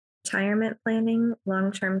retirement planning,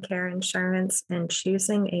 long term care insurance, and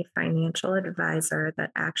choosing a financial advisor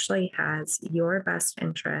that actually has your best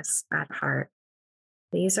interests at heart.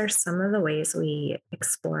 These are some of the ways we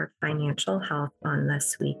explore financial health on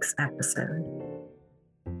this week's episode.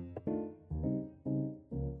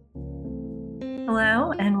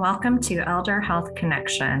 Hello, and welcome to Elder Health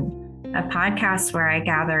Connection, a podcast where I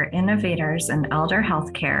gather innovators in elder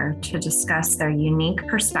healthcare to discuss their unique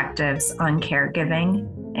perspectives on caregiving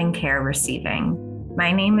and care receiving.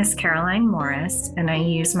 My name is Caroline Morris, and I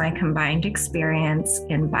use my combined experience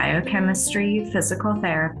in biochemistry, physical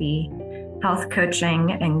therapy, health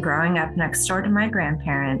coaching, and growing up next door to my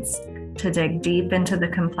grandparents to dig deep into the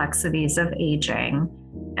complexities of aging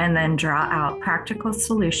and then draw out practical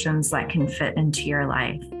solutions that can fit into your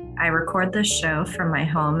life. I record this show from my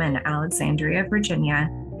home in Alexandria, Virginia,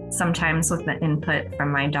 sometimes with the input from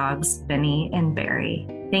my dogs, Benny and Barry.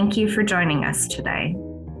 Thank you for joining us today.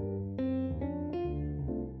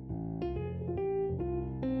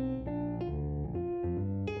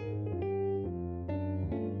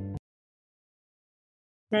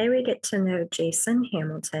 Today we get to know Jason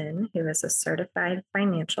Hamilton, who is a certified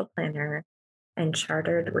financial planner and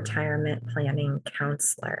chartered retirement planning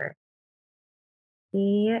counselor.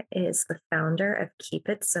 He is the founder of Keep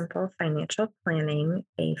It Simple Financial Planning,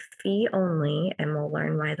 a fee-only, and we'll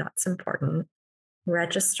learn why that's important,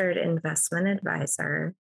 registered investment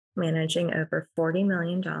advisor, managing over $40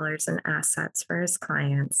 million in assets for his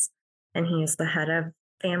clients. And he is the head of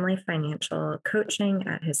family financial coaching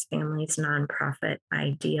at his family's nonprofit,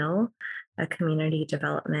 Ideal, a community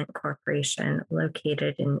development corporation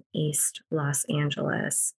located in East Los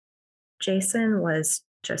Angeles. Jason was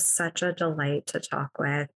just such a delight to talk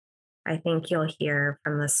with. I think you'll hear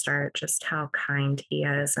from the start just how kind he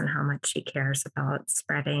is and how much he cares about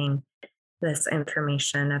spreading this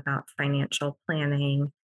information about financial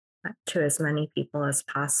planning to as many people as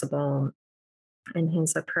possible. And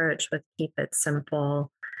his approach with Keep It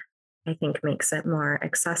Simple, I think, makes it more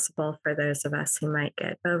accessible for those of us who might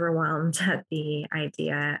get overwhelmed at the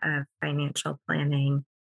idea of financial planning.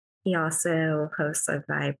 He also hosts a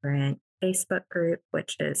vibrant Facebook group,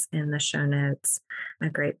 which is in the show notes, a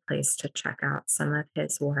great place to check out some of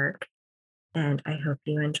his work. And I hope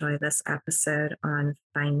you enjoy this episode on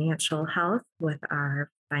financial health with our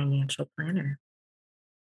financial planner.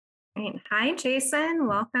 Great. Hi, Jason.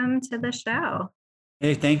 Welcome to the show.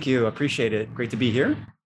 Hey, thank you. Appreciate it. Great to be here.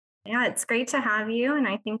 Yeah, it's great to have you. And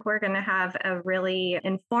I think we're going to have a really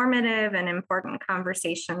informative and important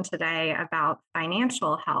conversation today about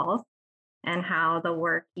financial health and how the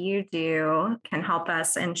work you do can help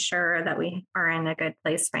us ensure that we are in a good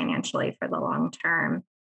place financially for the long term.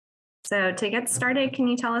 So to get started, can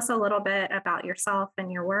you tell us a little bit about yourself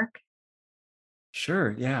and your work?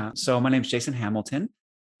 Sure. Yeah. So my name is Jason Hamilton.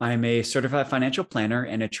 I'm a certified financial planner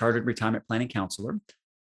and a chartered retirement planning counselor.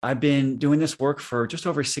 I've been doing this work for just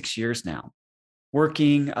over 6 years now,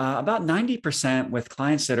 working about 90% with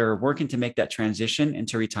clients that are working to make that transition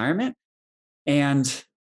into retirement. And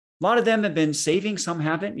a lot of them have been saving, some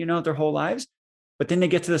haven't, their whole lives. But then they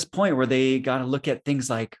get to this point where they got to look at things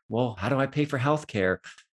like, well, how do I pay for healthcare?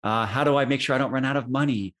 How do I make sure I don't run out of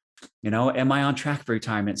money? Am I on track for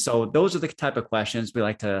retirement? So those are the type of questions we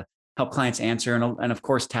like to help clients answer. And of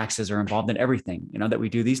course, taxes are involved in everything, that we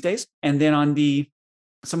do these days. And then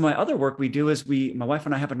some of my other work we do is my wife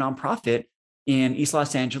and I have a nonprofit in East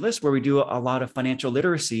Los Angeles where we do a lot of financial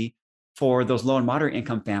literacy for those low and moderate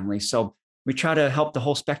income families. So we try to help the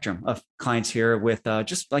whole spectrum of clients here with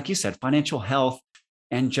just like you said, financial health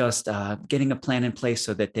and just getting a plan in place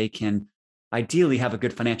so that they can ideally have a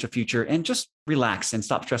good financial future and just relax and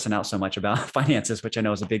stop stressing out so much about finances, which I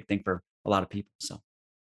know is a big thing for a lot of people. So,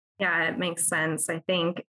 yeah, it makes sense. I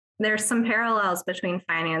think there's some parallels between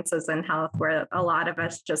finances and health where a lot of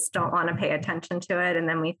us just don't want to pay attention to it. And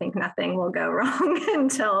then we think nothing will go wrong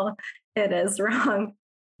until it is wrong.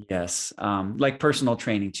 Yes. Like personal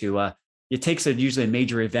training too. It takes usually a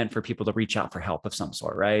major event for people to reach out for help of some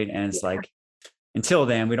sort, right? And it's like, until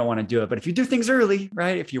then, we don't want to do it. But if you do things early,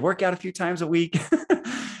 right? If you work out a few times a week,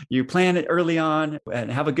 you plan it early on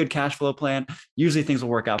and have a good cash flow plan, usually things will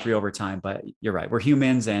work out for you over time. But you're right. We're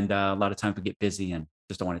humans and a lot of times we get busy and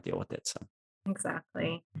just don't want to deal with it. So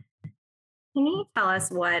exactly. Can you tell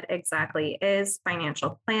us what exactly is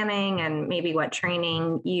financial planning and maybe what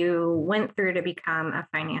training you went through to become a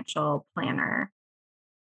financial planner?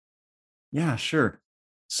 Yeah, sure.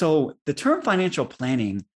 So the term financial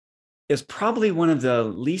planning is probably one of the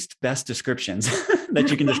least best descriptions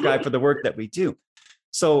that you can describe for the work that we do.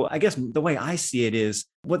 So I guess the way I see it is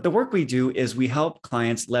what the work we do is we help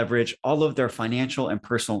clients leverage all of their financial and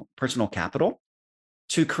personal capital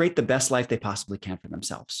to create the best life they possibly can for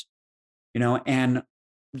themselves. And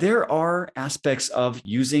there are aspects of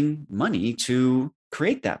using money to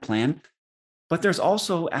create that plan, but there's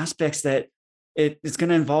also aspects that it's going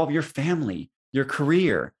to involve your family, your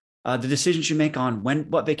career, the decisions you make on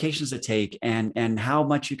what vacations to take, and how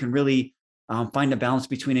much you can really find a balance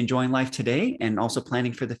between enjoying life today and also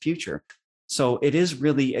planning for the future. So it is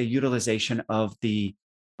really a utilization of the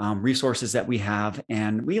resources that we have.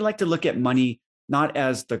 And we like to look at money not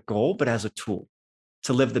as the goal, but as a tool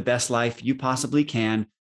to live the best life you possibly can.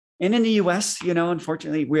 And in the US,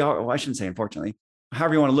 unfortunately, I shouldn't say unfortunately,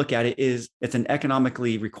 however you want to look at it, it's an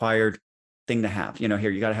economically required thing to have. Here,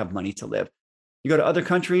 you got to have money to live. You go to other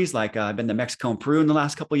countries, like I've been to Mexico and Peru in the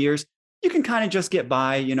last couple of years, you can kind of just get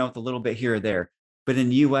by, with a little bit here or there. But in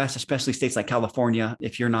the US, especially states like California,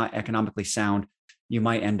 if you're not economically sound, you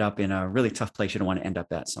might end up in a really tough place you don't want to end up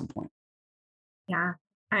at some point. Yeah.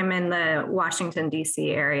 I'm in the Washington,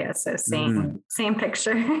 D.C. area. So same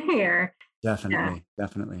picture here. Definitely.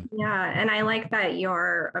 Yeah. And I like that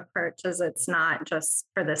your approach is it's not just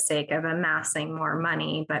for the sake of amassing more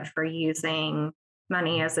money, but for using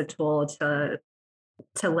money as a tool to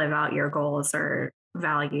live out your goals or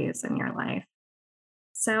values in your life.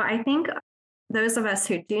 So I think those of us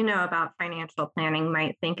who do know about financial planning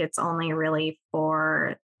might think it's only really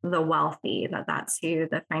for the wealthy, that's who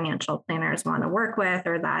the financial planners want to work with,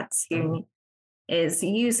 or that's who is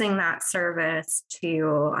using that service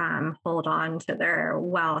to hold on to their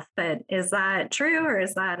wealth. But is that true, or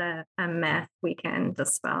is that a myth we can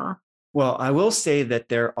dispel? Well, I will say that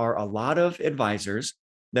there are a lot of advisors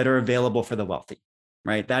that are available for the wealthy,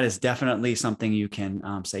 right? That is definitely something you can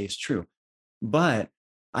say is true. But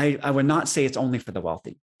I would not say it's only for the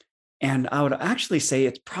wealthy. And I would actually say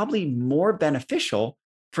it's probably more beneficial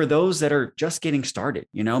for those that are just getting started,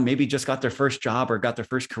 maybe just got their first job or got their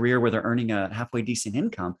first career where they're earning a halfway decent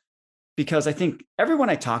income. Because I think everyone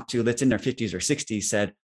I talked to that's in their 50s or 60s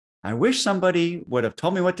said, I wish somebody would have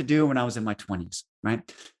told me what to do when I was in my 20s, right?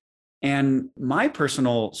 And my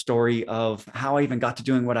personal story of how I even got to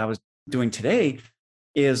doing what I was doing today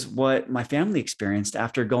is what my family experienced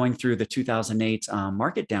after going through the 2008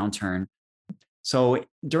 market downturn. So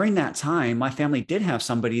during that time, my family did have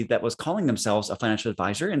somebody that was calling themselves a financial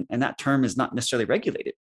advisor, and that term is not necessarily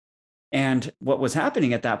regulated. And what was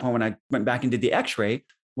happening at that point when I went back and did the x-ray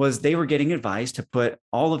was they were getting advised to put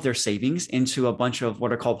all of their savings into a bunch of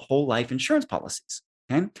what are called whole life insurance policies.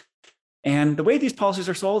 Okay. And the way these policies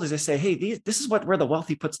are sold is they say, hey, this is where the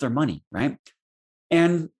wealthy puts their money, right?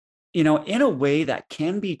 And, in a way that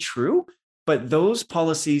can be true, but those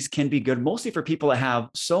policies can be good mostly for people that have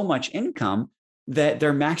so much income that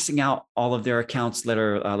they're maxing out all of their accounts that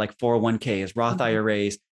are like 401ks, Roth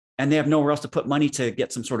IRAs, and they have nowhere else to put money to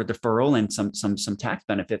get some sort of deferral and some tax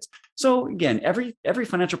benefits. So again, every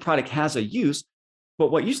financial product has a use, but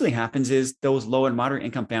what usually happens is those low and moderate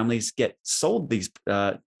income families get sold these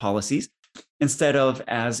policies instead of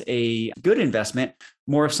as a good investment,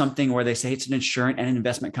 more of something where they say it's an insurance and an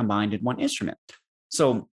investment combined in one instrument.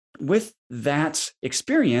 So with that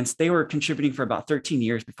experience, they were contributing for about 13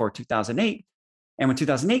 years before 2008. And when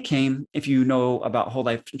 2008 came, if you know about whole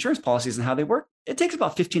life insurance policies and how they work, it takes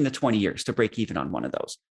about 15 to 20 years to break even on one of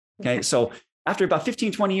those. Okay. So after about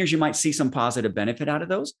 15, 20 years, you might see some positive benefit out of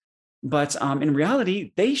those. But in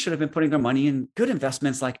reality, they should have been putting their money in good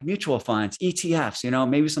investments like mutual funds, ETFs,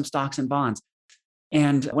 maybe some stocks and bonds.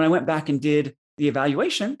 And when I went back and did the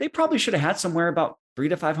evaluation, they probably should have had somewhere about $300,000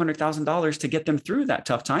 to $500,000 to get them through that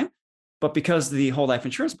tough time. But because the whole life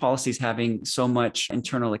insurance policy is having so much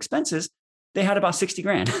internal expenses, they had about 60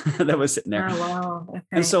 grand that was sitting there. Oh, wow. Okay.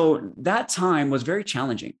 And so that time was very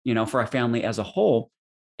challenging, for our family as a whole.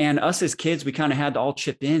 And us as kids, we kind of had to all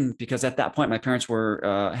chip in because at that point, my parents were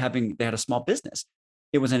they had a small business.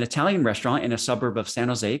 It was an Italian restaurant in a suburb of San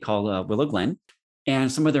Jose called Willow Glen. And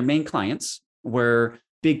some of their main clients were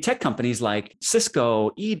big tech companies like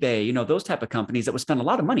Cisco, eBay, those type of companies that would spend a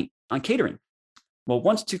lot of money on catering. Well,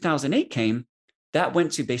 once 2008 came, that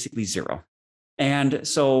went to basically zero. And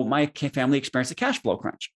so my family experienced a cash flow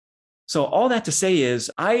crunch. So all that to say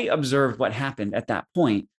is I observed what happened at that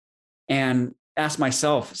point and asked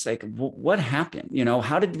myself, it's like, what happened?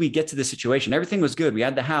 How did we get to this situation? Everything was good. We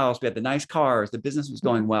had the house, we had the nice cars, the business was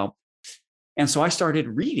going well. And so I started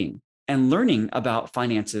reading and learning about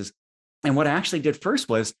finances. And what I actually did first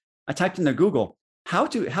was I typed into Google, how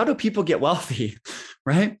do people get wealthy?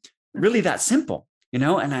 Right? Really that simple, and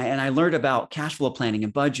I learned about cash flow planning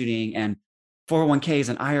and budgeting and 401ks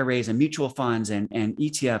and IRAs and mutual funds and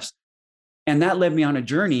ETFs. And that led me on a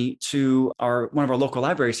journey to one of our local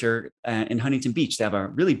libraries here in Huntington Beach. They have a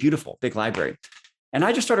really beautiful big library. And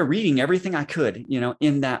I just started reading everything I could,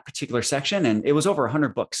 in that particular section. And it was over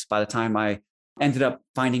 100 books by the time I ended up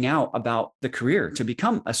finding out about the career to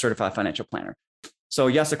become a certified financial planner. So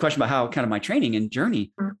you asked a question about how kind of my training and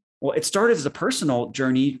journey. Well, it started as a personal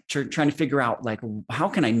journey trying to figure out, like, how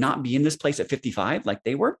can I not be in this place at 55 like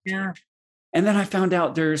they were? Yeah. And then I found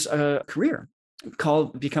out there's a career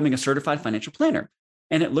called becoming a certified financial planner.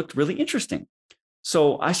 And it looked really interesting.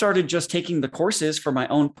 So I started just taking the courses for my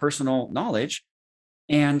own personal knowledge.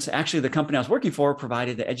 And actually, the company I was working for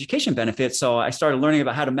provided the education benefits. So I started learning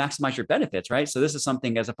about how to maximize your benefits, right? So this is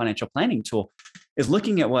something as a financial planning tool, is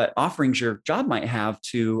looking at what offerings your job might have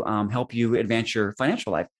to help you advance your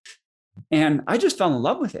financial life. And I just fell in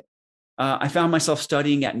love with it. I found myself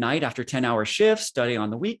studying at night after 10-hour shifts, studying on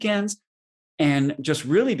the weekends, and just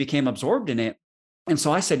really became absorbed in it. And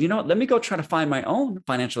so I said, let me go try to find my own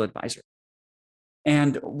financial advisor.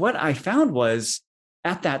 And what I found was,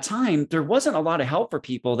 at that time, there wasn't a lot of help for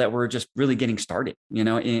people that were just really getting started,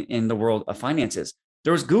 in the world of finances.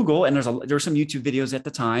 There was Google, and there were some YouTube videos at the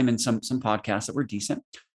time and some podcasts that were decent.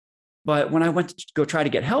 But when I went to go try to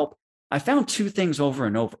get help, I found two things over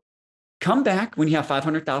and over. Come back when you have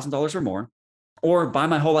 $500,000 or more, or buy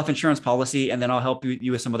my whole life insurance policy, and then I'll help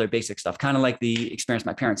you with some other basic stuff, kind of like the experience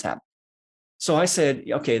my parents had. So I said,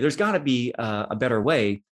 okay, there's got to be a better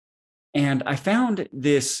way. And I found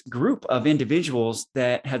this group of individuals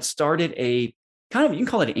that had started a kind of, you can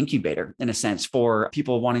call it an incubator in a sense, for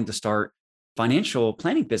people wanting to start financial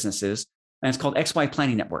planning businesses. And it's called XY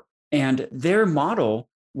Planning Network. And their model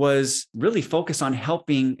was really focused on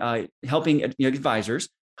helping advisors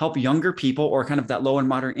help younger people, or kind of that low and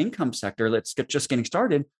moderate income sector that's just getting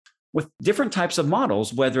started, with different types of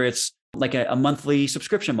models, whether it's like a monthly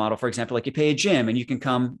subscription model, for example, like you pay a gym and you can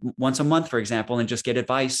come once a month, for example, and just get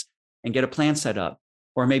advice and get a plan set up.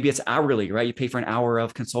 Or maybe it's hourly, right? You pay for an hour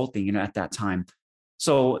of consulting, at that time.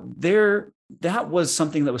 So that was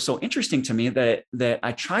something that was so interesting to me that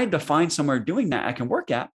I tried to find somewhere doing that I can work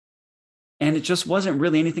at. And it just wasn't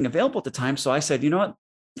really anything available at the time. So I said, you know what,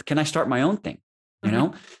 can I start my own thing?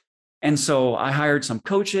 And so I hired some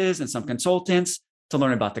coaches and some consultants to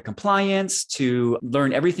learn about the compliance, to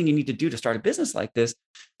learn everything you need to do to start a business like this.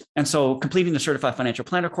 And so completing the certified financial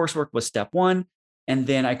planner coursework was step one. And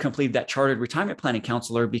then I completed that chartered retirement planning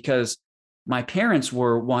counselor, because my parents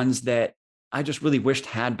were ones that I just really wished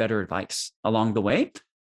had better advice along the way.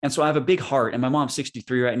 And so I have a big heart, and my mom's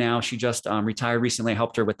 63 right now. She just retired recently. I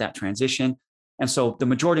helped her with that transition. And so the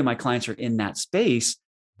majority of my clients are in that space,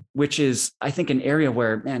 which is, I think, an area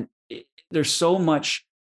where, man, there's so much,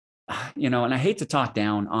 and I hate to talk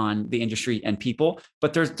down on the industry and people,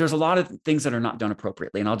 but there's a lot of things that are not done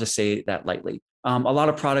appropriately. And I'll just say that lightly. A lot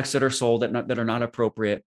of products that are sold that are not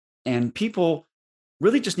appropriate. And people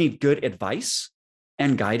really just need good advice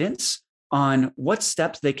and guidance on what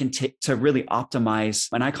steps they can take to really optimize.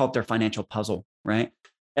 And I call it their financial puzzle, right?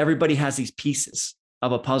 Everybody has these pieces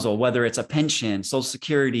of a puzzle, whether it's a pension, Social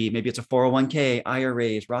Security, maybe it's a 401k,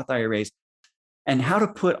 IRAs, Roth IRAs, and how to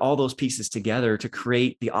put all those pieces together to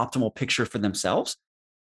create the optimal picture for themselves.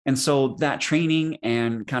 And so that training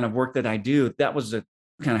and kind of work that I do, that was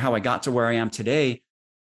kind of how I got to where I am today.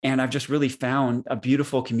 And I've just really found a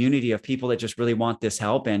beautiful community of people that just really want this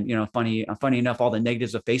help. And, funny enough, all the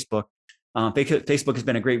negatives of Facebook, Facebook has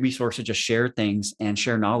been a great resource to just share things and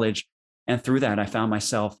share knowledge. And through that, I found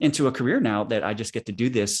myself into a career now that I just get to do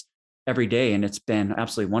this every day. And it's been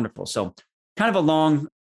absolutely wonderful. So kind of a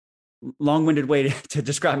long-winded way to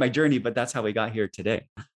describe my journey, but that's how we got here today.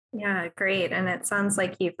 Yeah, great. And it sounds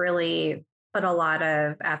like you've really put a lot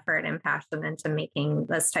of effort and passion into making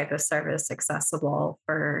this type of service accessible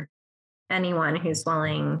for anyone who's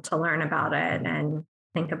willing to learn about it and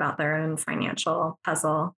think about their own financial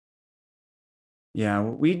puzzle. Yeah,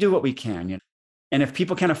 we do what we can. And if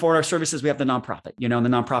people can't afford our services, we have the nonprofit, and the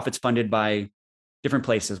nonprofit's funded by different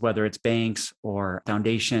places, whether it's banks or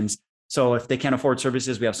foundations. So if they can't afford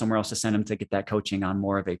services, we have somewhere else to send them to get that coaching on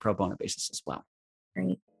more of a pro bono basis as well.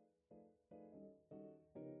 Great.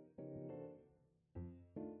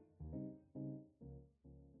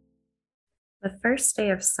 The first day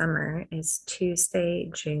of summer is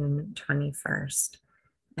Tuesday, June 21st.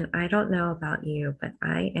 And I don't know about you, but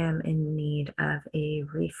I am in need of a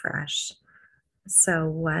refresh. So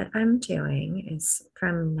what I'm doing is,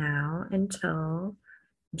 from now until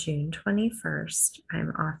June 21st,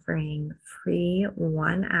 I'm offering free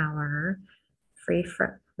 1 hour free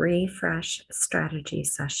refresh strategy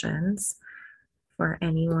sessions for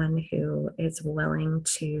anyone who is willing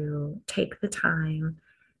to take the time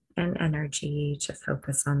and energy to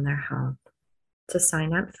focus on their health. To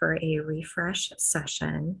sign up for a refresh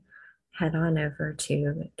session, head on over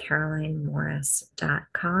to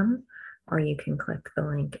carolinemorris.com, or you can click the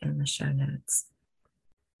link in the show notes.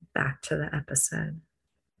 Back to the episode.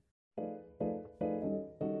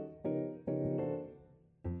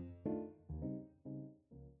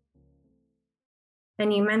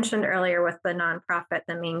 And you mentioned earlier with the nonprofit,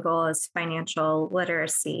 the main goal is financial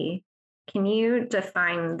literacy. Can you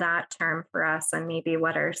define that term for us, and maybe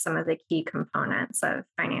what are some of the key components of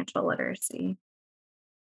financial literacy?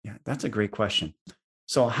 Yeah, that's a great question.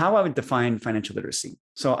 So, how I would define financial literacy.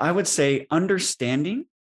 So, I would say understanding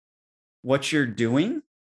what you're doing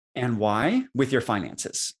and why with your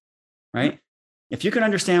finances, right? If you can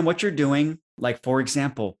understand what you're doing, like for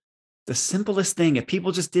example, the simplest thing, if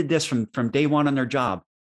people just did this from day one on their job,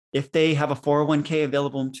 if they have a 401k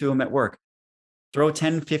available to them at work, throw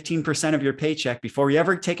 10, 15% of your paycheck before you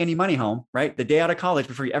ever take any money home, right? The day out of college,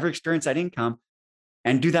 before you ever experience that income,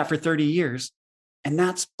 and do that for 30 years. And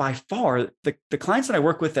that's by far the clients that I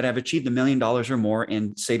work with that have achieved $1 million or more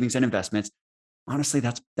in savings and investments. Honestly,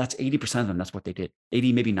 that's 80% of them. That's what they did,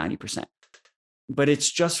 80, maybe 90%. But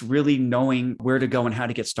it's just really knowing where to go and how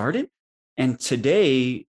to get started. And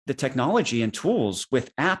today, the technology and tools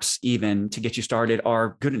with apps even to get you started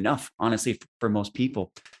are good enough, honestly, for most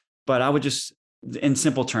people. But I would just, in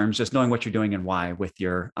simple terms, just knowing what you're doing and why with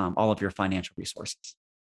your all of your financial resources.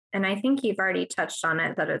 And I think you've already touched on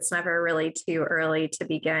it, that it's never really too early to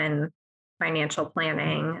begin financial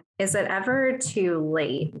planning. Is it ever too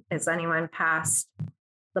late? Is anyone past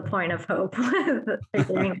the point of hope with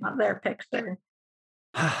figuring out their picture?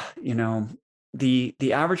 You know,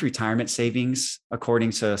 the average retirement savings,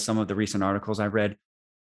 according to some of the recent articles I read,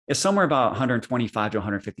 is somewhere about $125,000 to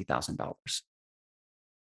 $150,000.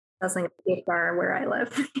 Doesn't get far where I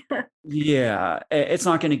live. Yeah, it's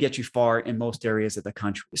not going to get you far in most areas of the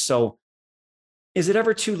country. So, is it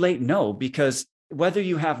ever too late? No, because whether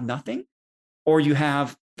you have nothing or you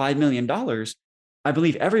have $5 million, I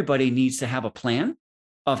believe everybody needs to have a plan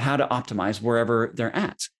of how to optimize wherever they're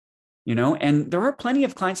at. And there are plenty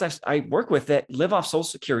of clients I work with that live off Social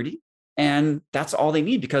Security, and that's all they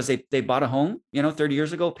need because they bought a home, 30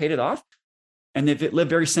 years ago, paid it off, and they've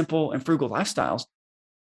lived very simple and frugal lifestyles.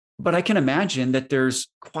 But I can imagine that there's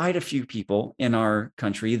quite a few people in our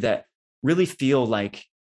country that really feel like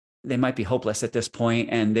they might be hopeless at this point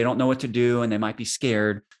and they don't know what to do and they might be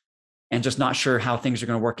scared and just not sure how things are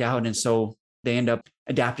going to work out. And so they end up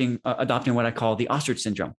adopting what I call the ostrich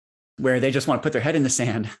syndrome, where they just want to put their head in the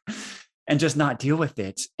sand and just not deal with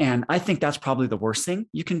it. And I think that's probably the worst thing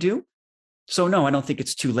you can do. So no, I don't think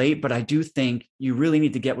it's too late, but I do think you really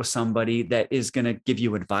need to get with somebody that is going to give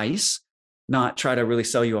you advice, not try to really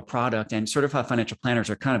sell you a product. And certified financial planners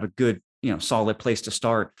are kind of a good, solid place to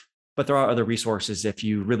start. But there are other resources if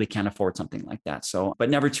you really can't afford something like that. So, but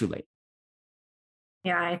never too late.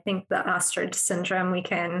 Yeah, I think the ostrich syndrome we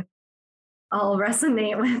can all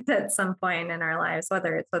resonate with at some point in our lives,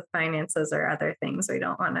 whether it's with finances or other things we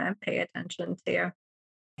don't want to pay attention to.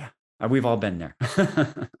 Yeah, we've all been there.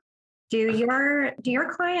 Do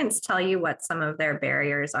your clients tell you what some of their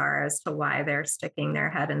barriers are as to why they're sticking their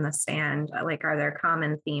head in the sand? Like, are there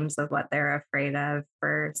common themes of what they're afraid of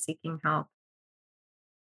for seeking help?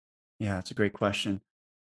 Yeah, it's a great question.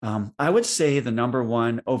 I would say the number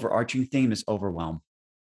one overarching theme is overwhelm.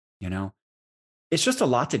 You know, it's just a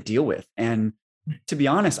lot to deal with. And to be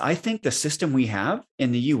honest, I think the system we have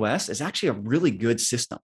in the US is actually a really good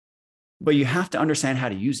system, but you have to understand how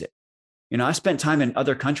to use it. I spent time in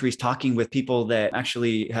other countries talking with people that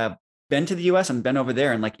actually have been to the US and been over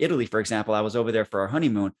there. And like Italy, for example, I was over there for our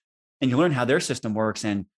honeymoon, and you learn how their system works.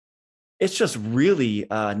 And it's just really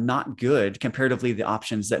not good comparatively the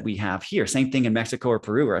options that we have here. Same thing in Mexico or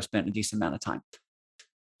Peru, where I spent a decent amount of time.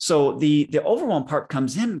 So the overwhelm part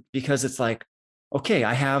comes in because it's like, okay,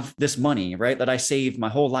 I have this money, right, that I saved my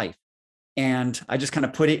whole life. And I just kind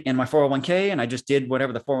of put it in my 401k and I just did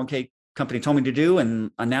whatever the 401k company told me to do.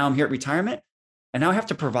 And now I'm here at retirement. And now I have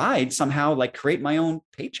to provide somehow, like create my own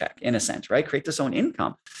paycheck in a sense, right? Create this own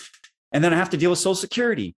income. And then I have to deal with Social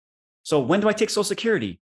Security. So when do I take Social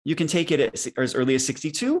Security? You can take it as early as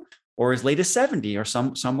 62 or as late as 70 or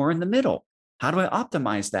somewhere in the middle. How do I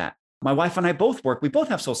optimize that? My wife and I both work. We both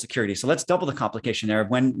have Social Security. So let's double the complication there.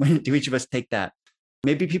 When do each of us take that?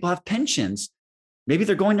 Maybe people have pensions. Maybe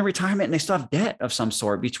they're going to retirement and they still have debt of some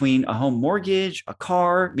sort between a home mortgage, a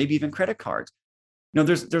car, maybe even credit cards.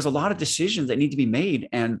 There's a lot of decisions that need to be made.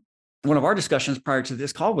 And one of our discussions prior to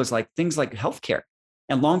this call was like things like healthcare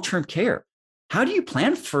and long-term care. How do you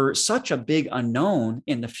plan for such a big unknown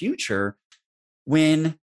in the future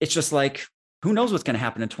when it's just like, who knows what's going to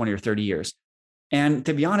happen in 20 or 30 years? And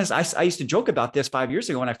to be honest, I used to joke about this 5 years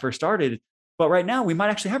ago when I first started. But right now, we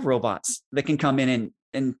might actually have robots that can come in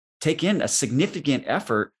and take in a significant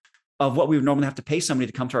effort of what we would normally have to pay somebody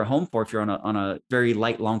to come to our home for if you're on a very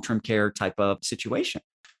light long-term care type of situation.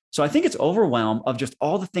 So I think it's overwhelm of just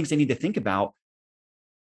all the things they need to think about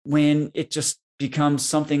when it just becomes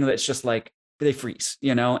something that's just like they freeze,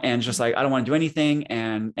 and just like, I don't want to do anything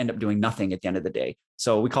and end up doing nothing at the end of the day.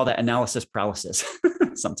 So we call that analysis paralysis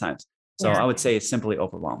sometimes. So Yeah, I would say it's simply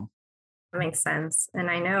overwhelm. that makes sense. And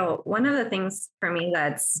I know one of the things for me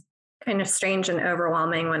that's kind of strange and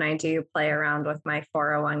overwhelming when I do play around with my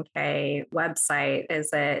 401k website is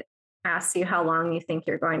it asks you how long you think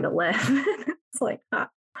you're going to live. It's like, I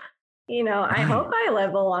Right. hope I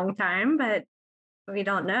live a long time, but we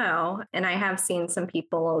don't know. And I have seen some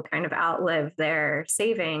people kind of outlive their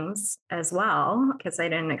savings as well because they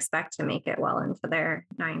didn't expect to make it well into their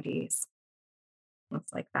 90s, things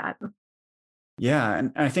like that. Yeah.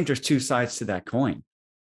 And I think there's two sides to that coin.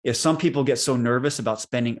 If some people get so nervous about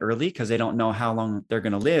spending early because they don't know how long they're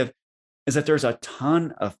going to live, is that there's a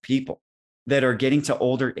ton of people that are getting to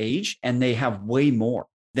older age and they have way more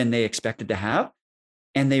than they expected to have.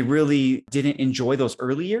 And they really didn't enjoy those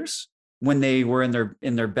early years when they were in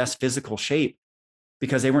their best physical shape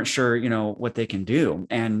because they weren't sure, what they can do.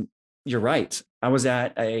 And you're right. I was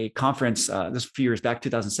at a conference this a few years back,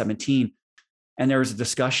 2017, and there was a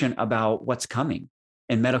discussion about what's coming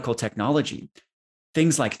in medical technology,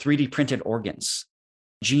 things like 3D printed organs,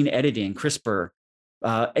 gene editing, CRISPR,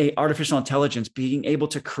 artificial intelligence, being able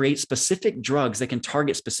to create specific drugs that can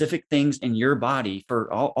target specific things in your body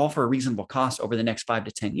for all for a reasonable cost over the next 5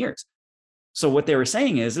 to 10 years. So what they were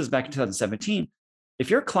saying is back in 2017, if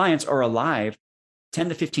your clients are alive 10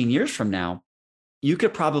 to 15 years from now, you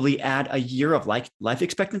could probably add a year of life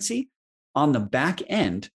expectancy on the back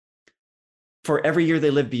end for every year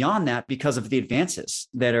they live beyond that because of the advances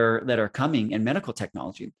that are coming in medical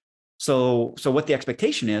technology. So what the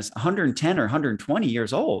expectation is, 110 or 120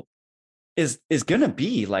 years old is going to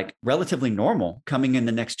be like relatively normal coming in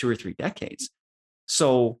the next 2 or 3 decades.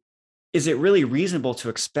 So is it really reasonable to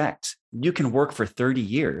expect you can work for 30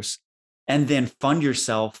 years and then fund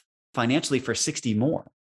yourself financially for 60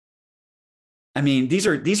 more? I mean, these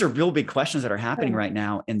are real big questions that are happening right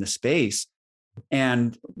now in the space.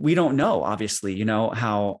 And we don't know, obviously,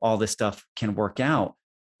 how all this stuff can work out.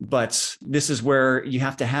 But this is where you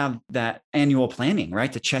have to have that annual planning,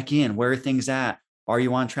 right? To check in, where are things at? Are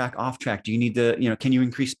you on track, off track? Do you need to, can you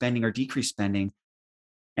increase spending or decrease spending?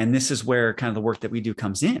 And this is where kind of the work that we do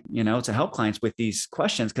comes in, to help clients with these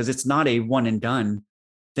questions, because it's not a one and done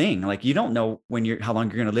thing. Like you don't know how long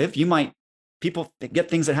you're going to live. People get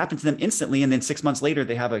things that happen to them instantly. And then 6 months later,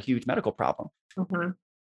 they have a huge medical problem. Mm-hmm.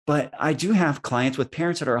 But I do have clients with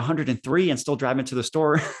parents that are 103 and still driving to the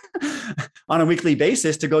store on a weekly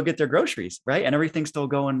basis to go get their groceries, right? And everything's still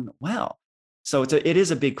going well. So it is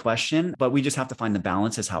a big question, but we just have to find the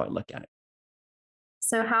balance is how I look at it.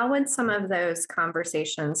 So how would some of those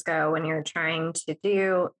conversations go when you're trying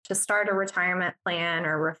to start a retirement plan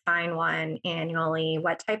or refine one annually?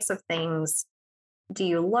 What types of things do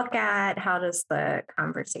you look at? How does the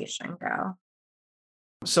conversation go?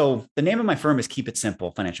 So the name of my firm is Keep It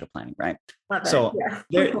Simple Financial Planning, right? Love it. So Yeah.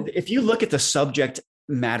 if you look at the subject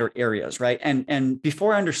matter areas, right? And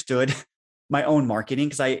before I understood my own marketing,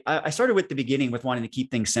 because I started with the beginning with wanting to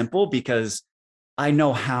keep things simple because I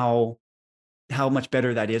know how much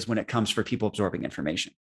better that is when it comes for people absorbing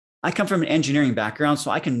information. I come from an engineering background,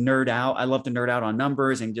 so I can nerd out. I love to nerd out on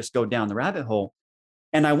numbers and just go down the rabbit hole.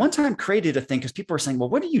 And I one time created a thing because people were saying,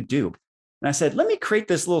 well, what do you do? And I said, let me create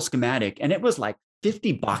this little schematic. And it was like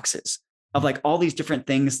 50 boxes of like all these different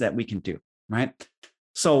things that we can do, right?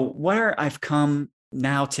 So where I've come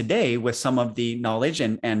now today with some of the knowledge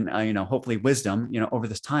and hopefully wisdom, over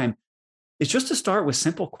this time, is just to start with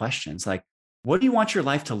simple questions like, what do you want your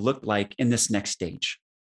life to look like in this next stage?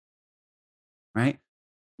 Right?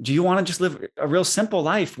 Do you want to just live a real simple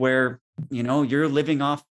life where, you're living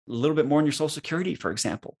off a little bit more in your Social Security, for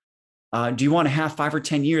example? Do you want to have 5 or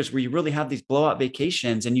 10 years where you really have these blowout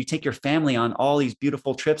vacations and you take your family on all these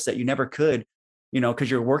beautiful trips that you never could,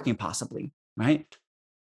 because you're working possibly, right?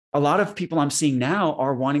 A lot of people I'm seeing now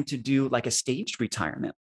are wanting to do like a staged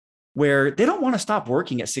retirement where they don't want to stop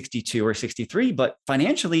working at 62 or 63, but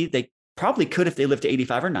financially they probably could if they live to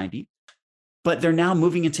 85 or 90. But they're now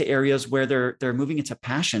moving into areas where they're moving into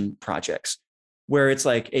passion projects, where it's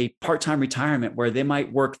like a part-time retirement where they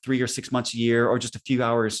might work 3 or 6 months a year or just a few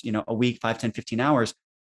hours, a week, 5, 10, 15 hours,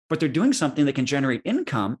 but they're doing something that can generate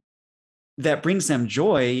income that brings them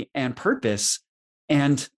joy and purpose.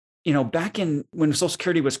 And, back in when Social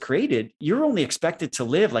Security was created, you're only expected to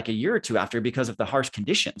live like a year or two after because of the harsh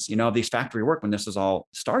conditions, of these factory work when this was all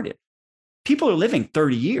started. people are living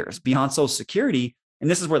 30 years beyond Social Security. And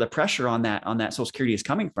this is where the pressure on that Social Security is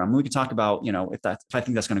coming from. We can talk about, if I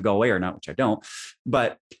think that's going to go away or not, which I don't.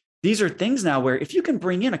 But these are things now where if you can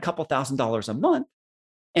bring in a couple $1,000s a month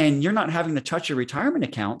and you're not having to touch your retirement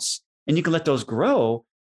accounts and you can let those grow,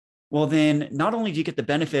 well, then not only do you get the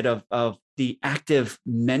benefit of the active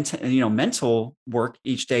mental work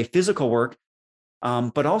each day, physical work,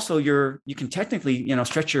 but also you can technically,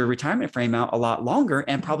 stretch your retirement frame out a lot longer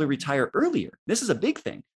and probably retire earlier. This is a big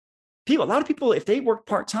thing. A lot of people, if they work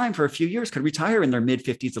part-time for a few years, could retire in their mid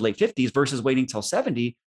 50s to late 50s versus waiting till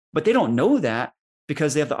 70, but they don't know that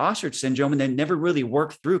because they have the ostrich syndrome and they never really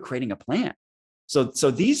work through creating a plan. So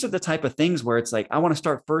these are the type of things where it's like, I want to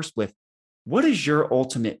start first with, what is your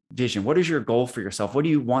ultimate vision? What is your goal for yourself? What do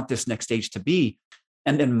you want this next stage to be?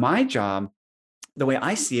 And then my job, the way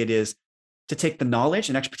I see it, is to take the knowledge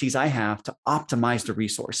and expertise I have to optimize the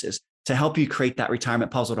resources, to help you create that retirement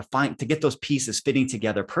puzzle, to get those pieces fitting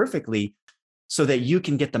together perfectly so that you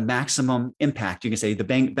can get the maximum impact. You can say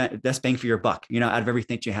the best bang for your buck, out of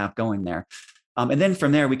everything that you have going there. And then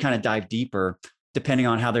from there, we kind of dive deeper, depending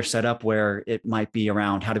on how they're set up, where it might be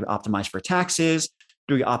around how to optimize for taxes.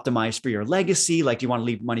 Do we optimize for your legacy? Like, do you want to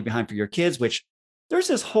leave money behind for your kids? Which there's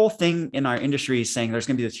this whole thing in our industry saying there's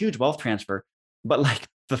going to be this huge wealth transfer, but like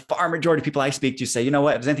the far majority of people I speak to say, you know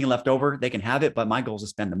what, if there's anything left over, they can have it, but my goal is to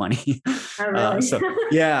spend the money. Oh, really? So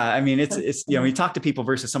yeah, I mean, it's, when you talk to people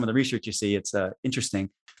versus some of the research you see, it's interesting,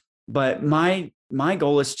 but my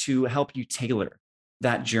goal is to help you tailor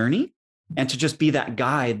that journey and to just be that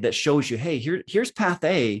guide that shows you, hey, here's path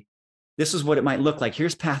A. This is what it might look like.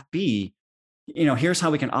 Here's path B. Here's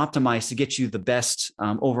how we can optimize to get you the best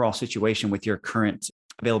overall situation with your current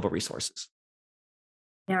available resources.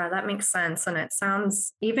 Yeah, that makes sense. And it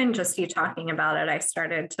sounds, even just you talking about it, I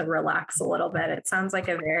started to relax a little bit. It sounds like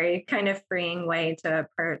a very kind of freeing way to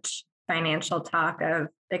approach financial talk, of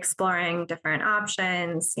exploring different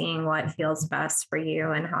options, seeing what feels best for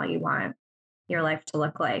you and how you want your life to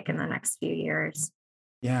look like in the next few years.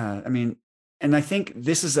 Yeah, I mean, and I think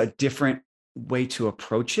this is a different way to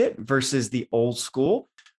approach it versus the old school,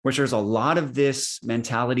 which there's a lot of this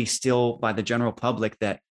mentality still by the general public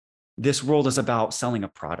that this world is about selling a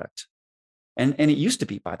product. And it used to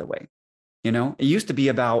be, by the way, it used to be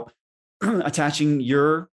about attaching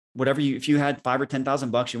your whatever if you had $5,000 or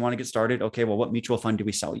 $10,000, you want to get started. Okay, well, what mutual fund do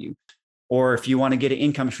we sell you? Or if you want to get an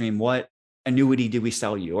income stream, what annuity do we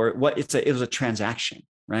sell you? Or what it was a transaction,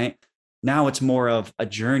 right? Now it's more of a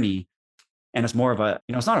journey. And it's more of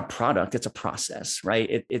it's not a product, it's a process,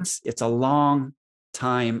 right? It's a long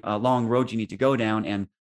time, a long road you need to go down. And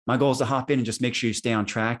my goal is to hop in and just make sure you stay on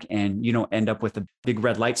track and you don't end up with a big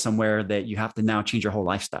red light somewhere that you have to now change your whole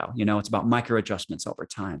lifestyle. It's about micro adjustments over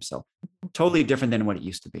time. So totally different than what it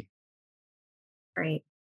used to be. Great.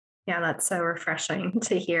 Yeah, that's so refreshing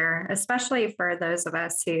to hear, especially for those of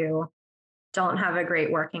us who don't have a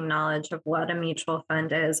great working knowledge of what a mutual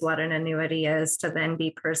fund is, what an annuity is, to then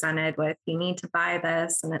be presented with, you need to buy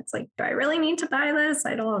this. And it's like, do I really need to buy this?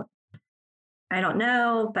 I don't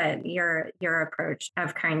know, but your approach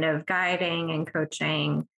of kind of guiding and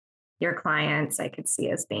coaching your clients, I could see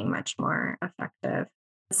as being much more effective.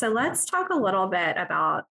 So let's talk a little bit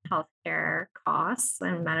about healthcare costs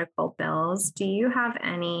and medical bills. Do you have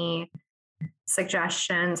any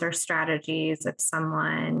suggestions or strategies if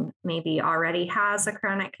someone maybe already has a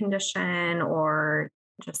chronic condition, or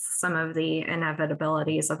just some of the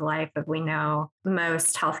inevitabilities of life? If we know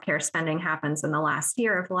most healthcare spending happens in the last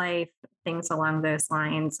year of life, things along those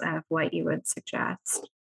lines, of what you would suggest?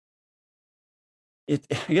 I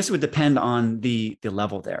guess it would depend on the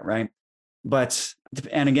level there, right? But,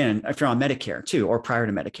 and again, if you're on Medicare too, or prior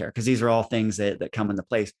to Medicare, because these are all things that come into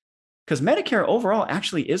place. Because Medicare overall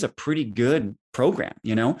actually is a pretty good program.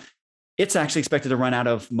 It's actually expected to run out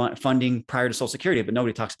of funding prior to Social Security, but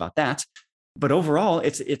nobody talks about that. But overall,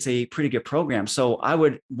 it's a pretty good program. So I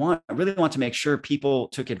really want to make sure people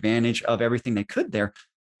took advantage of everything they could there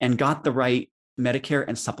and got the right Medicare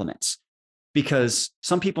and supplements, because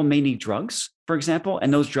some people may need drugs, for example,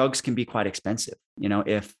 and those drugs can be quite expensive,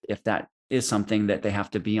 if that is something that they have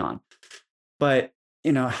to be on. But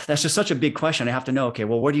that's just such a big question. I have to know, okay,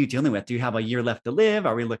 well, what are you dealing with? Do you have a year left to live?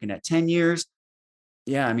 Are we looking at 10 years?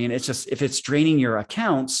 Yeah, I mean, it's just, if it's draining your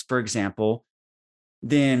accounts, for example,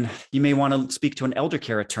 then you may want to speak to an elder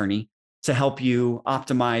care attorney to help you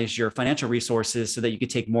optimize your financial resources so that you could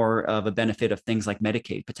take more of a benefit of things like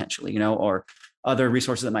Medicaid potentially, or other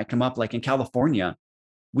resources that might come up. Like in California,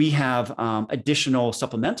 we have additional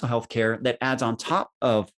supplemental healthcare that adds on top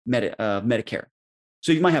of Medicare.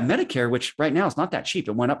 So you might have Medicare, which right now is not that cheap.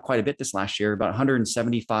 It went up quite a bit this last year, about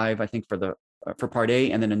 $175, I think, for Part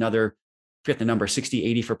A, and then another forget the number, 60,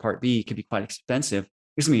 80 for Part B could be quite expensive.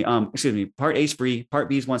 Excuse me, Part A is free, Part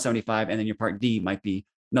B is 175, and then your Part D might be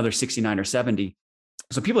another 69 or 70.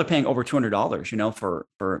 So people are paying over $200,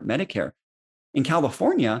 for Medicare. In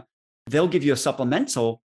California, they'll give you a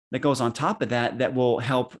supplemental that goes on top of that that will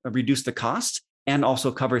help reduce the cost and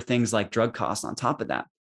also cover things like drug costs on top of that.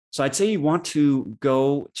 So I'd say you want to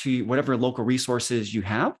go to whatever local resources you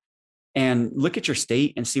have and look at your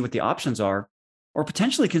state and see what the options are, or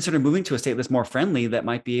potentially consider moving to a state that's more friendly that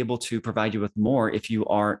might be able to provide you with more if you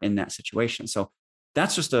are in that situation. So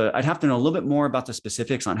that's I'd have to know a little bit more about the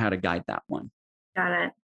specifics on how to guide that one. Got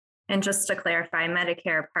it. And just to clarify,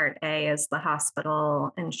 Medicare Part A is the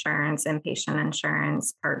hospital insurance, inpatient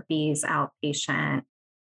insurance, Part B is outpatient,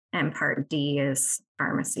 and Part D is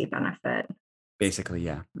pharmacy benefit. Basically,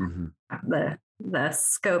 yeah. Mm-hmm. The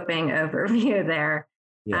scoping overview there.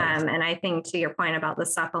 Yes. And I think to your point about the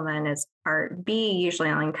supplement is Part B usually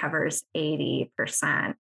only covers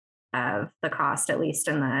 80% of the cost, at least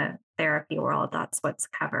in the therapy world, that's what's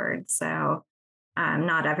covered. So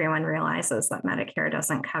not everyone realizes that Medicare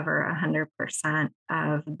doesn't cover 100%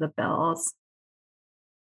 of the bills.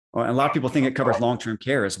 Well, a lot of people think it covers long-term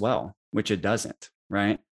care as well, which it doesn't,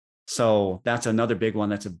 right? So that's another big one.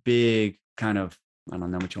 That's a big kind of, I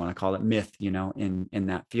don't know what you want to call it, myth, in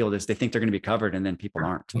that field, is they think they're going to be covered and then people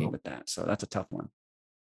aren't with that. So that's a tough one.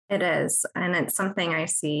 It is. And it's something I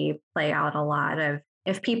see play out a lot of,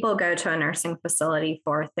 if people go to a nursing facility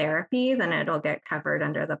for therapy, then it'll get covered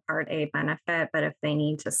under the Part A benefit. But if they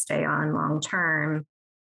need to stay on long-term,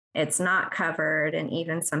 it's not covered. And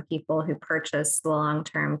even some people who purchase the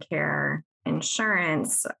long-term care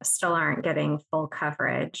insurance still aren't getting full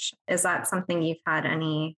coverage. Is that something you've had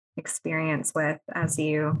any experience with as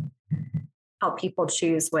you help people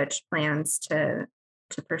choose which plans to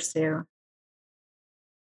pursue?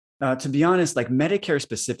 To be honest, like Medicare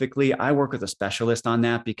specifically, I work with a specialist on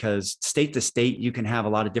that because state to state, you can have a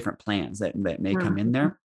lot of different plans that may come in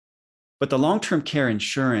there. But the long-term care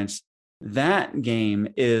insurance, that game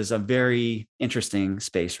is a very interesting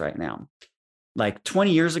space right now. Like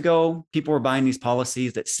 20 years ago, people were buying these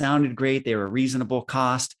policies that sounded great. They were a reasonable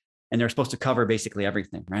cost and they're supposed to cover basically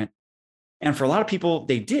everything, right? And for a lot of people,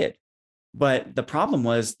 they did. But the problem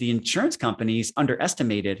was the insurance companies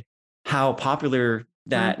underestimated how popular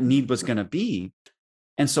that need was going to be.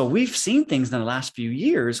 And so we've seen things in the last few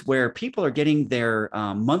years where people are getting their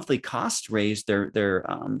monthly costs raised, their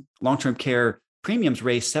long-term care premiums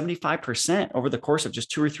raised 75% over the course of just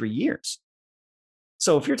 2 or 3 years.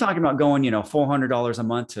 So if you're talking about going, $400 a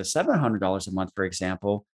month to $700 a month, for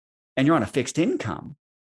example, and you're on a fixed income,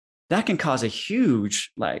 that can cause a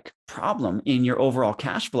huge problem in your overall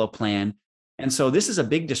cash flow plan. And so this is a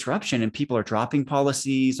big disruption and people are dropping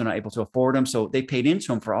policies. They're not able to afford them. So they paid into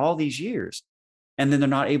them for all these years and then they're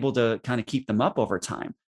not able to kind of keep them up over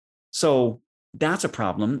time. So that's a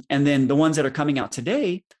problem. And then the ones that are coming out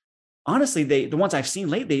today, honestly, the ones I've seen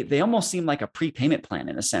lately, they almost seem like a prepayment plan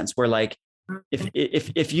in a sense where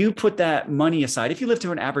if you put that money aside, if you live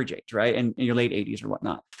to an average age, right, in your late 80s or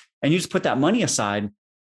whatnot, and you just put that money aside,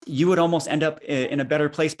 you would almost end up in a better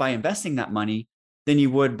place by investing that money than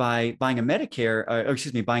you would by buying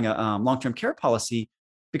a buying a long-term care policy,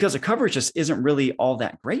 because the coverage just isn't really all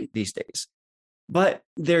that great these days. But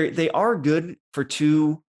they are good for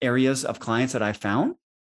 2 areas of clients that I found.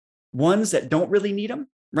 Ones that don't really need them,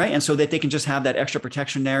 right? And so that they can just have that extra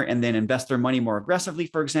protection there and then invest their money more aggressively,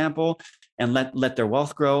 for example, and let their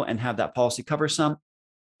wealth grow and have that policy cover some.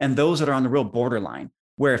 And those that are on the real borderline,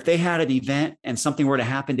 where if they had an event and something were to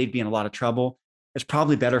happen, they'd be in a lot of trouble. It's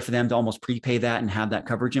probably better for them to almost prepay that and have that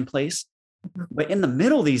coverage in place. But in the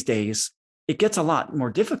middle these days, it gets a lot more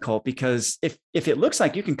difficult because if it looks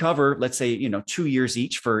like you can cover, let's say, 2 years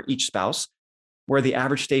each for each spouse, where the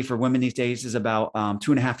average stay for women these days is about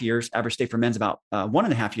 2.5 years, average stay for men's about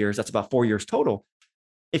 1.5 years, that's about 4 years total.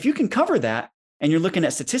 If you can cover that and you're looking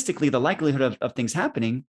at statistically the likelihood of things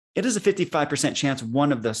happening, it is a 55% chance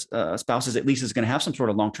one of the spouses at least is going to have some sort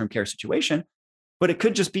of long-term care situation, but it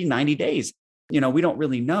could just be 90 days. We don't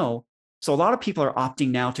really know. So a lot of people are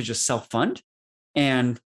opting now to just self-fund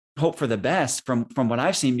and hope for the best from what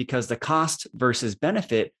I've seen, because the cost versus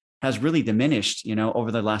benefit has really diminished,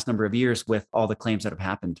 over the last number of years with all the claims that have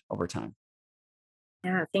happened over time.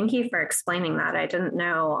 Yeah, thank you for explaining that. I didn't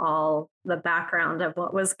know all the background of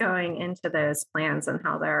what was going into those plans and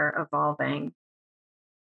how they're evolving.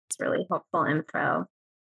 It's really helpful info.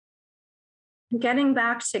 Getting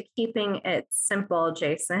back to keeping it simple,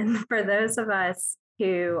 Jason, for those of us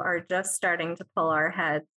who are just starting to pull our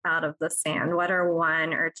heads out of the sand, what are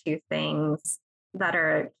 1 or 2 things that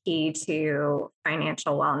are key to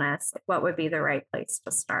financial wellness? What would be the right place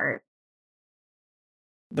to start?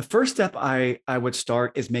 The first step I would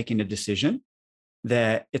start is making a decision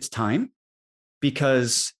that it's time,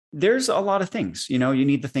 because there's a lot of things, you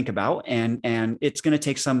need to think about, and it's going to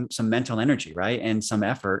take some mental energy, right? And some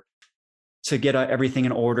effort to get everything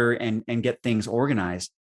in order and get things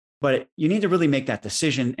organized. But you need to really make that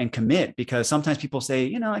decision and commit, because sometimes people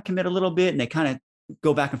say, I commit a little bit, and they kind of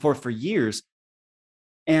go back and forth for years.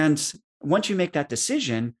 And once you make that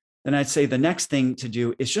decision, then I'd say the next thing to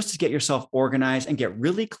do is just to get yourself organized and get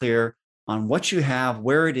really clear on what you have,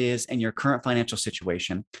 where it is, and your current financial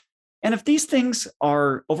situation. And if these things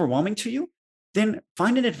are overwhelming to you, then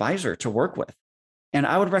find an advisor to work with. And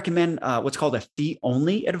I would recommend what's called a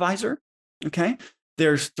fee-only advisor. Okay.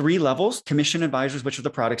 There's 3 levels: commission advisors, which are the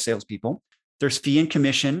product salespeople. There's fee and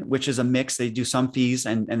commission, which is a mix. They do some fees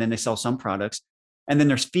and then they sell some products. And then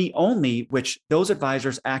there's fee only, which those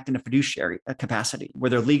advisors act in a fiduciary capacity, where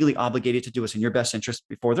they're legally obligated to do what's in your best interest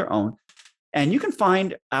before their own. And you can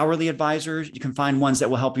find hourly advisors. You can find ones that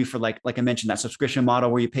will help you for, like I mentioned, that subscription model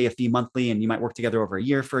where you pay a fee monthly and you might work together over a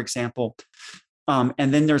year, for example. And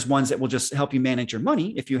then there's ones that will just help you manage your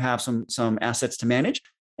money if you have some assets to manage,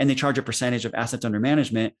 and they charge a percentage of assets under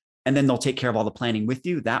management, and then they'll take care of all the planning with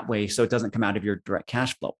you that way, so it doesn't come out of your direct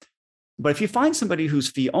cash flow. But if you find somebody who's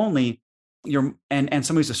fee only, and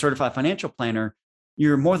somebody who's a certified financial planner,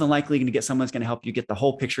 you're more than likely going to get someone that's going to help you get the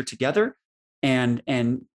whole picture together and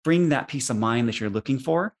bring that peace of mind that you're looking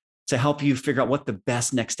for, to help you figure out what the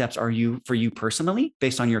best next steps are for you personally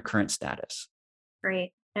based on your current status.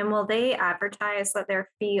 Great. And will they advertise that they're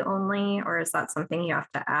fee only, or is that something you have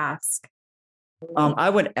to ask? I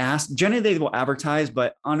would ask. Generally, they will advertise,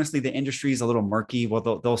 but honestly, the industry is a little murky.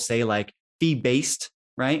 Well, they'll say like fee based,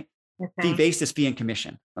 right? Okay. Fee based is fee and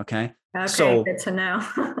commission. Okay. Okay. So good to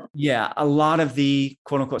know. yeah, a lot of the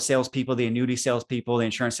quote unquote salespeople, the annuity salespeople, the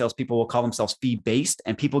insurance salespeople will call themselves fee based,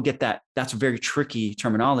 and people get that. That's a very tricky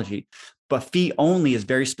terminology. But fee only is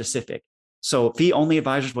very specific. So fee only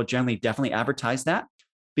advisors will generally definitely advertise that,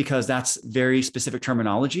 because that's very specific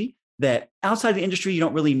terminology that outside the industry you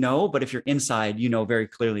don't really know, but if you're inside, you know very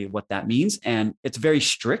clearly what that means. And it's very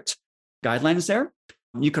strict guidelines there.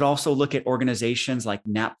 You could also look at organizations like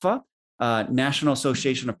NAPFA, National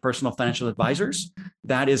Association of Personal Financial Advisors.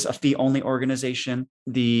 That is a fee-only organization.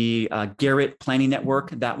 The Garrett Planning Network,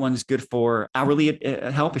 that one's good for hourly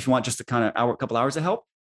help if you want just a kind of couple hours of help.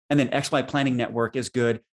 And then XY Planning Network is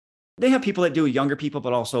good. They have people that do younger people,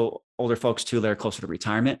 but also older folks too that are closer to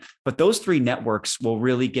retirement. But those 3 networks will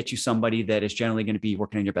really get you somebody that is generally going to be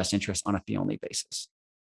working in your best interest on a fee-only basis.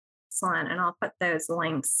 Excellent. And I'll put those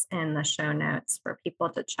links in the show notes for people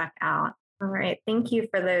to check out. All right. Thank you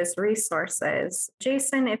for those resources.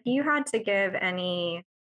 Jason, if you had to give any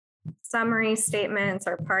summary statements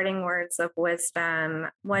or parting words of wisdom,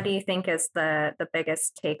 what do you think is the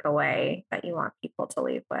biggest takeaway that you want people to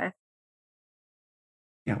leave with?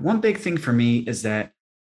 Yeah, one big thing for me is that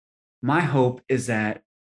my hope is that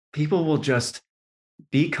people will just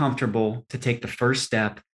be comfortable to take the first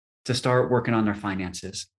step to start working on their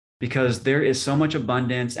finances, because there is so much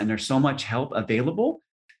abundance and there's so much help available.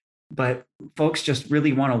 But folks just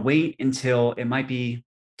really want to wait until it might be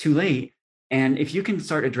too late. And if you can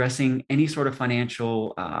start addressing any sort of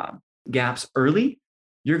financial gaps early,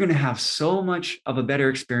 you're going to have so much of a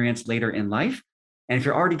better experience later in life. And if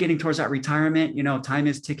you're already getting towards that retirement, time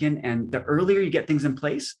is ticking. And the earlier you get things in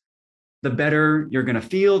place, the better you're going to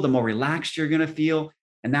feel, the more relaxed you're going to feel.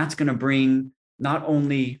 And that's going to bring not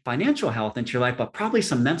only financial health into your life, but probably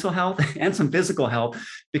some mental health and some physical health,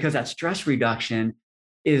 because that stress reduction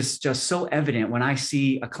is just so evident when I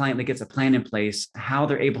see a client that gets a plan in place, how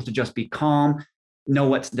they're able to just be calm, know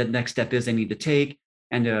what the next step is they need to take,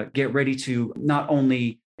 and to get ready to not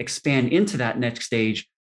only expand into that next stage,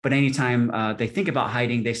 but anytime they think about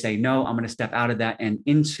hiding, they say, no, I'm going to step out of that and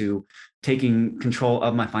into taking control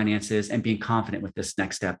of my finances and being confident with this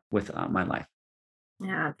next step with my life.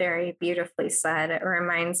 Yeah, very beautifully said. It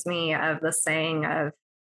reminds me of the saying of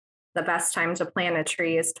the best time to plant a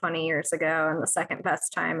tree is 20 years ago, and the second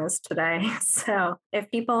best time is today. So if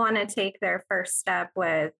people want to take their first step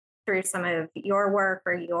through some of your work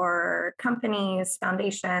or your company's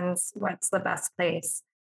foundations, what's the best place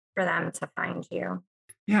for them to find you?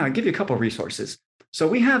 Yeah, I'll give you a couple of resources. So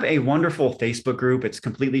we have a wonderful Facebook group. It's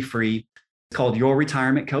completely free. It's called Your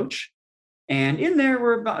Retirement Coach. And in there,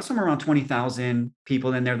 we're about somewhere around 20,000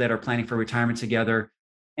 people in there that are planning for retirement together.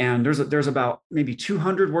 And there's about maybe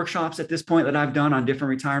 200 workshops at this point that I've done on different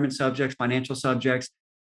retirement subjects, financial subjects.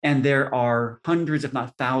 And there are hundreds, if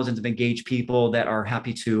not thousands, of engaged people that are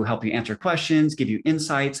happy to help you answer questions, give you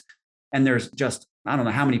insights. And there's just, I don't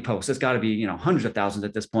know how many posts. It's got to be, hundreds of thousands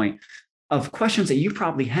at this point of questions that you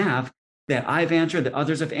probably have that I've answered, that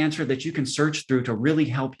others have answered, that you can search through to really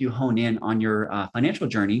help you hone in on your financial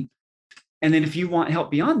journey. And then if you want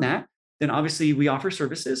help beyond that, then obviously we offer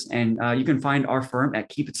services, and you can find our firm at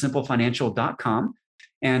keepitsimplefinancial.com.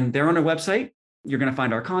 And there on our website, you're going to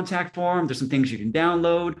find our contact form. There's some things you can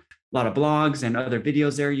download, a lot of blogs and other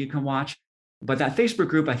videos there you can watch. But that Facebook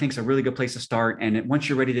group, I think, is a really good place to start. And once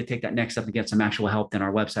you're ready to take that next step and get some actual help, then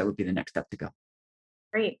our website would be the next step to go.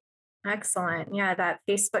 Great. Excellent. Yeah, that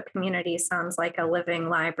Facebook community sounds like a living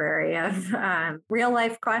library of real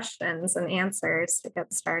life questions and answers to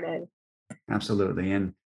get started. Absolutely.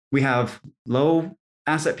 And we have low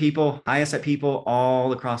asset people, high asset people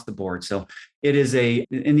all across the board. So it is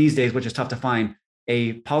in these days, which is tough to find,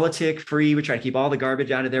 a politic free. We try to keep all the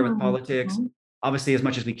garbage out of there with politics, obviously, as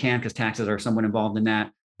much as we can, because taxes are somewhat involved in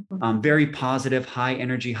that. Very positive, high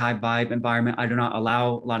energy, high vibe environment. I do not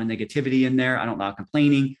allow a lot of negativity in there. I don't allow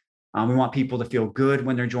complaining. We want people to feel good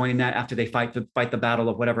when they're joining that after they fight the battle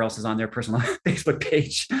of whatever else is on their personal Facebook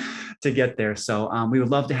page to get there. So we would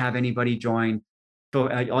love to have anybody join. So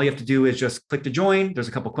all you have to do is just click to join. There's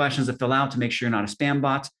a couple questions to fill out to make sure you're not a spam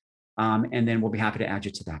bot. And then we'll be happy to add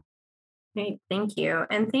you to that. Great. Thank you.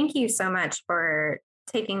 And thank you so much for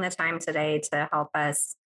taking the time today to help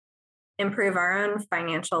us improve our own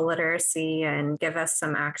financial literacy and give us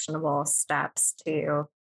some actionable steps to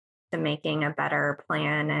making a better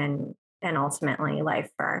plan and ultimately life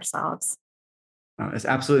for ourselves. It's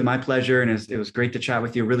absolutely my pleasure. And it was great to chat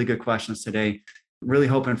with you. Really good questions today. Really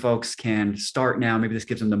hoping folks can start now. Maybe this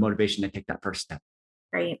gives them the motivation to take that first step.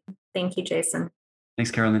 Great. Thank you, Jason.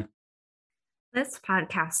 Thanks, Carolyn. This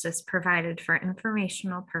podcast is provided for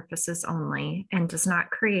informational purposes only and does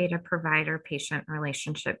not create a provider-patient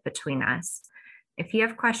relationship between us. If you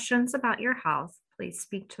have questions about your health, please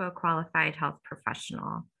speak to a qualified health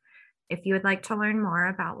professional. If you would like to learn more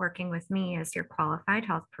about working with me as your qualified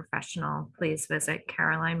health professional, please visit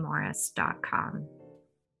carolinemorris.com.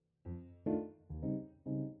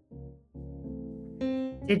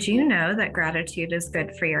 Did you know that gratitude is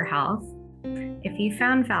good for your health? If you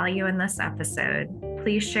found value in this episode,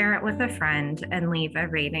 please share it with a friend and leave a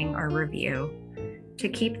rating or review. To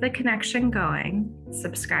keep the connection going,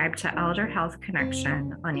 subscribe to Elder Health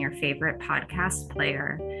Connection on your favorite podcast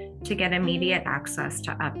player to get immediate access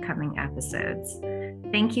to upcoming episodes.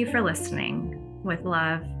 Thank you for listening. With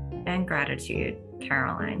love and gratitude,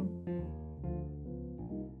 Caroline.